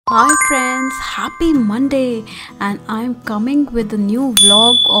Hi friends, happy Monday, and I'm coming with a new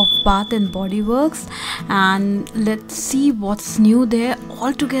vlog of Bath and Body Works, and let's see what's new there.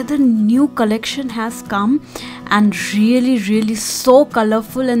 Altogether new collection has come and really so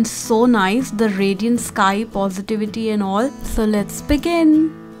colorful and so nice, the radiant sky, positivity and all. So let's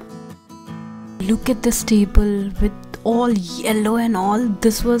begin. Look at this table with all yellow and all.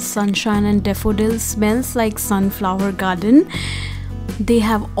 This was sunshine and daffodils, smells like sunflower garden. They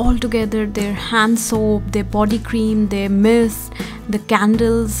have all together their hand soap, their body cream, their mist, the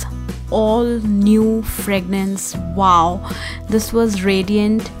candles, all new fragrance. Wow, this was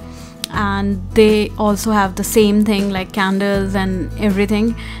radiant. And they also have the same thing like candles and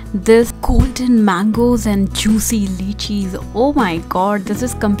everything. This golden mangoes and juicy lychees. Oh my god, this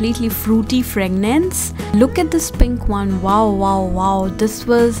is completely fruity fragrance. Look at this pink one. Wow. This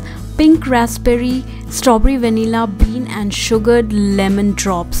was pink raspberry, strawberry, vanilla bean and sugared lemon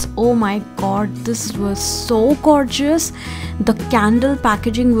drops. Oh my god, this was so gorgeous. The candle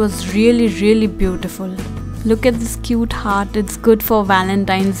packaging was really beautiful. Look at this cute heart. It's good for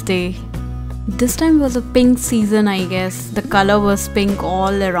Valentine's Day. This time was a pink season, I guess. The color was pink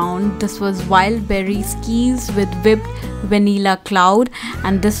all around. This was wild berry skis with whipped vanilla cloud,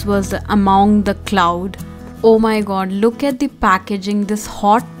 and this was among the cloud. Oh my god, look at the packaging. This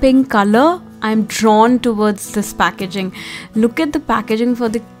hot pink color, I'm drawn towards this packaging. Look at the packaging for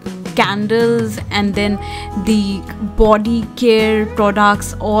the candles, and then the body care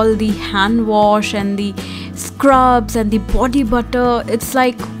products, all the hand wash and the scrubs and the body butter. It's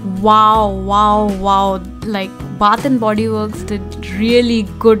like wow. Like Bath and Body Works did really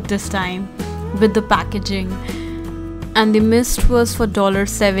good this time with the packaging. And the mist was for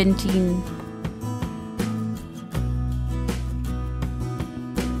 $17.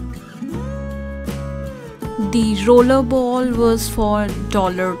 The roller ball was for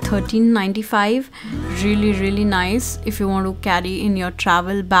 $13.95. Really nice. If you want to carry in your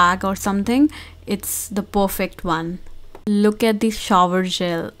travel bag or something, it's the perfect one. Look at the shower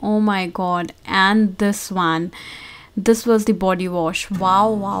gel. Oh my god. And this one, this was the body wash.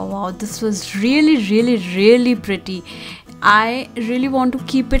 Wow. This was really pretty. I really want to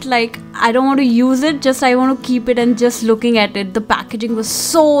keep it, like I don't want to use it, just I want to keep it and just looking at it. The packaging was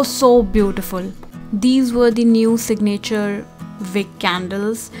so beautiful. These were the new signature wick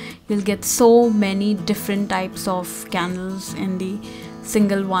candles. You'll get so many different types of candles in the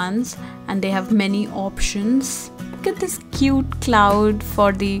single ones, and they have many options. Look at this cute cloud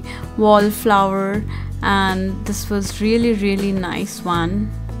for the wallflower, and this was really nice one.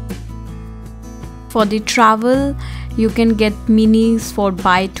 For the travel, you can get minis for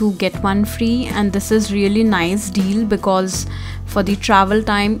buy two get one free, and this is really nice deal because for the travel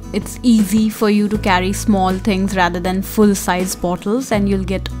time it's easy for you to carry small things rather than full size bottles, and you'll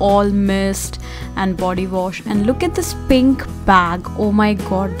get all mist and body wash. And look at this pink bag. Oh my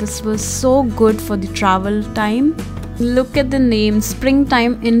god, this was so good for the travel time. Look at the name.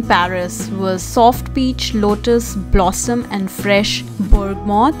 Springtime in Paris was soft peach, lotus blossom and fresh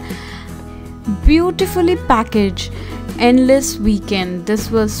bergamot. Beautifully packaged. Endless weekend.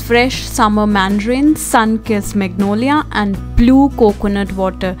 This was fresh summer mandarin, sun-kissed magnolia and blue coconut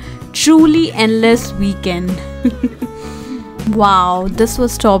water. Truly endless weekend. Wow, this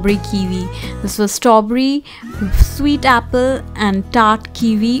was strawberry kiwi. This was strawberry, sweet apple and tart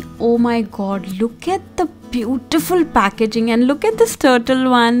kiwi. Oh my god, look at the beautiful packaging, and look at this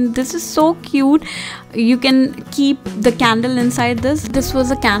turtle one. This is so cute. You can keep the candle inside this. This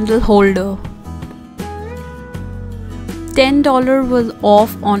was a candle holder. $10 was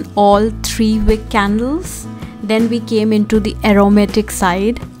off on all 3 wick candles. Then we came into the aromatic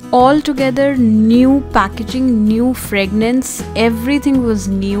side. Altogether new packaging, new fragrance, everything was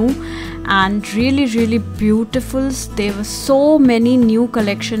new and really beautiful. There were so many new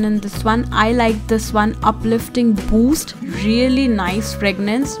collection in this one. I like this one, uplifting boost. Really nice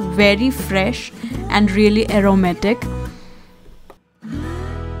fragrance, very fresh and really aromatic.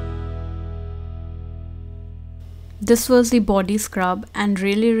 This was the body scrub and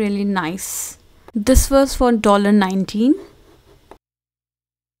really nice. This was for $19.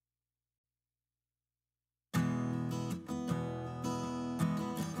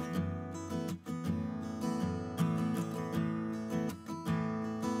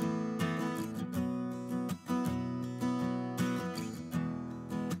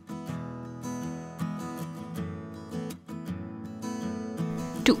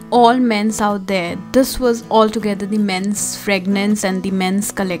 To all men's out there, this was altogether the men's fragrance and the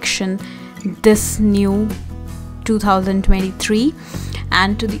men's collection this new 2023.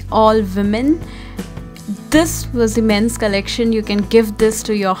 And to the all women, This was the men's collection. You can give this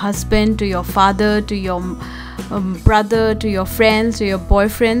to your husband, to your father, to your brother, to your friends, to your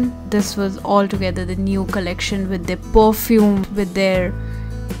boyfriend. This was all together the new collection with their perfume, with their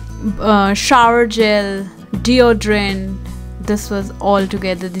shower gel, deodorant. This was all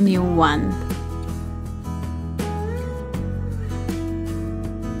together the new one.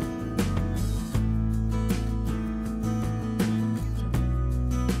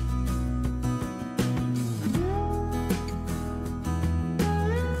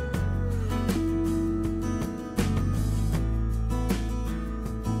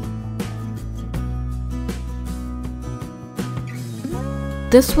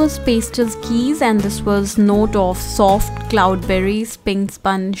 This was Pastel's Keys, and this was note of soft cloudberries, pink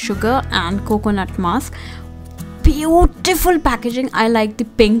spun sugar and coconut musk. Beautiful packaging. I like the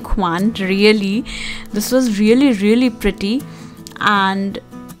pink one, really. This was really pretty, and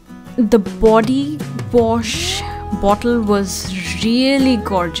the body wash bottle was really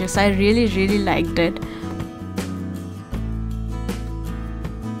gorgeous. I really liked it.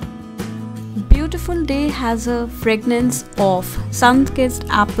 Beautiful Day has a fragrance of sun-kissed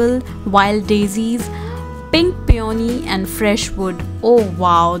apple, wild daisies, pink peony and fresh wood. Oh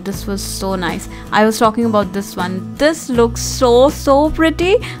wow, this was so nice. I was talking about this one. This looks so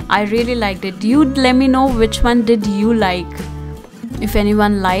pretty. I really liked it. You let me know which one did you like. If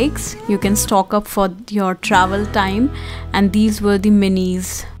anyone likes, you can stock up for your travel time. And these were the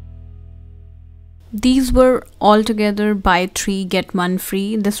minis. These were altogether buy 3 get 1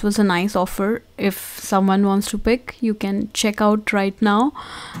 free. This was a nice offer. If someone wants to pick, you can check out right now.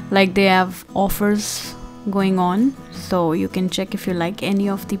 Like, they have offers going on, so you can check if you like any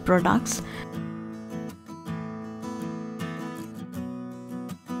of the products.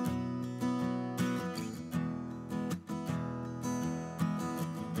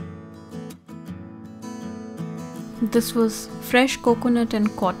 This was fresh coconut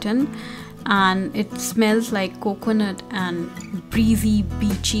and cotton, and it smells like coconut and breezy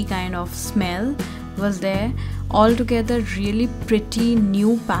beachy kind of smell was there. Altogether really pretty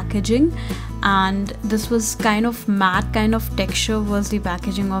new packaging, and this was kind of matte kind of texture was the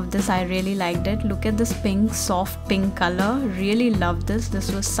packaging of this. I really liked it. Look at this pink, soft pink color. Really love this.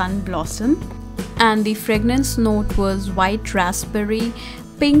 This was Sun Blossom, and the fragrance note was white raspberry,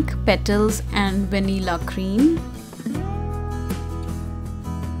 pink petals and vanilla cream.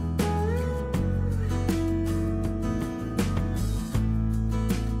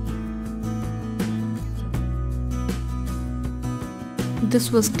 This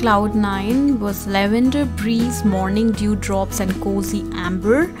was Cloud 9, was lavender breeze, morning dew drops and cozy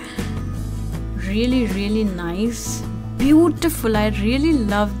amber. Really nice, beautiful. I really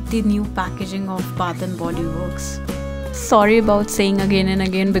love the new packaging of Bath and Body Works. Sorry about saying again and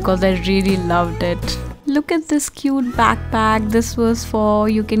again because I really loved it. Look at this cute backpack. This was for,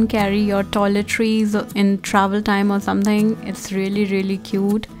 you can carry your toiletries in travel time or something. It's really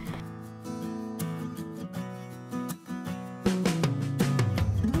cute.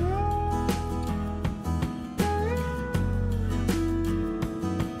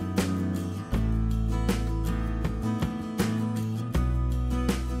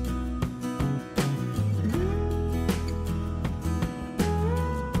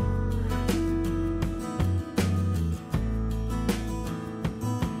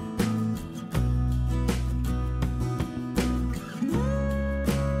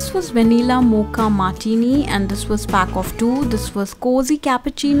 This was vanilla mocha martini, and this was pack of 2. This was cozy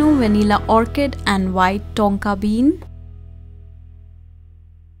cappuccino, vanilla orchid and white tonka bean.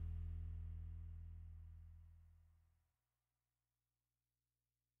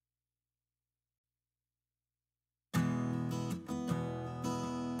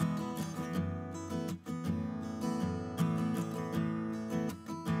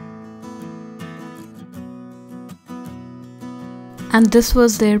 And this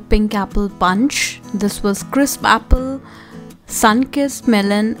was their pink apple punch. This was crisp apple, sun-kissed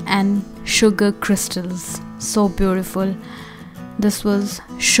melon and sugar crystals. So beautiful. This was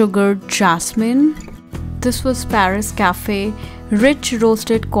sugared jasmine. This was Paris Cafe, rich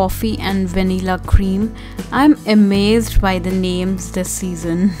roasted coffee and vanilla cream. I'm amazed by the names this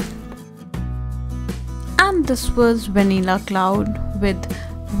season. And this was Vanilla Cloud with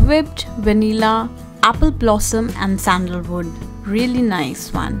whipped vanilla, apple blossom and sandalwood. Really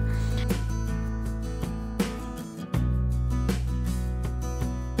nice one.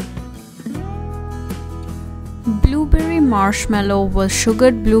 Blueberry marshmallow was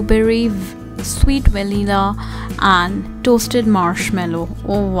sugared blueberry, sweet vanilla and toasted marshmallow.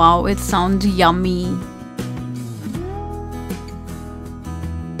 Oh wow, it sounds yummy.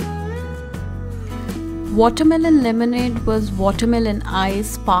 Watermelon lemonade was watermelon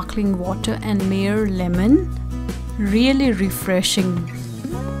ice, sparkling water and mere lemon. Really refreshing.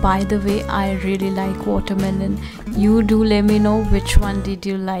 By the way, I really like watermelon. You do let me know which one did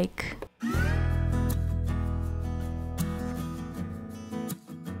you like.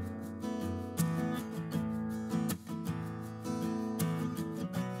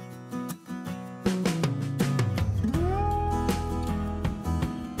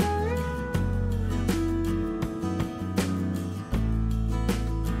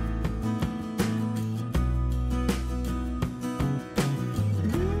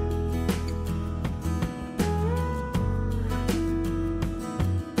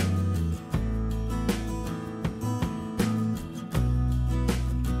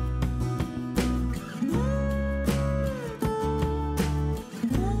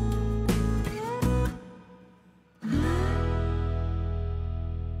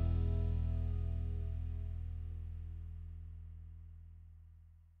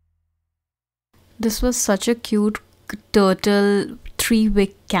 This was such a cute turtle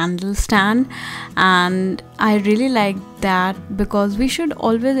 3-wick candle stand, and I really like that because we should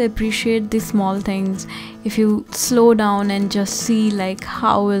always appreciate the small things. If you slow down and just see like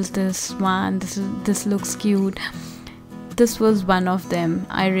how is this one, this looks cute. This was one of them.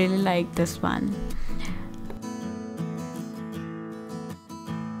 I really like this one.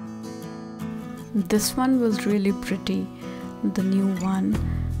 This one was really pretty, the new one,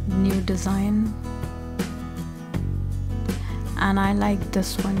 new design, and I like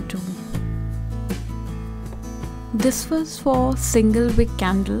this one too. This was for single wick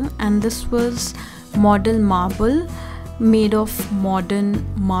candle, and this was model marble, made of modern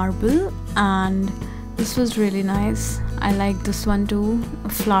marble, and this was really nice. I like this one too, a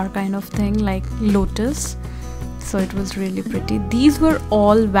flower kind of thing like lotus. So it was really pretty. These were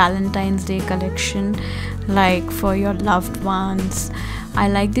all Valentine's Day collection, like for your loved ones. I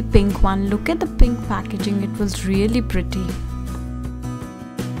like the pink one. Look at the pink packaging, it was really pretty.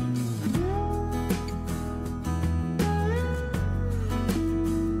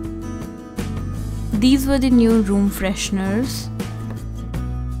 These were the new room fresheners.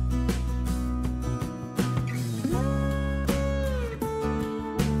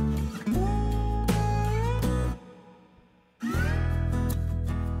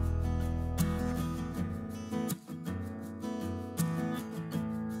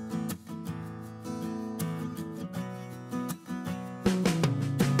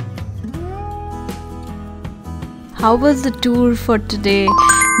 How was the tour for today?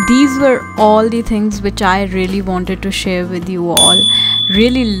 These were all the things which I really wanted to share with you all.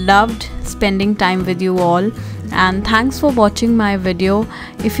 Really loved spending time with you all, and thanks for watching my video.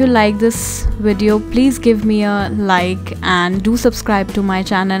 If you like this video, please give me a like and do subscribe to my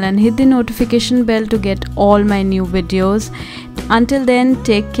channel and hit the notification bell to get all my new videos. Until then,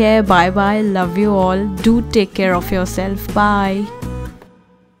 take care. Bye bye. Love you all. Do take care of yourself. Bye.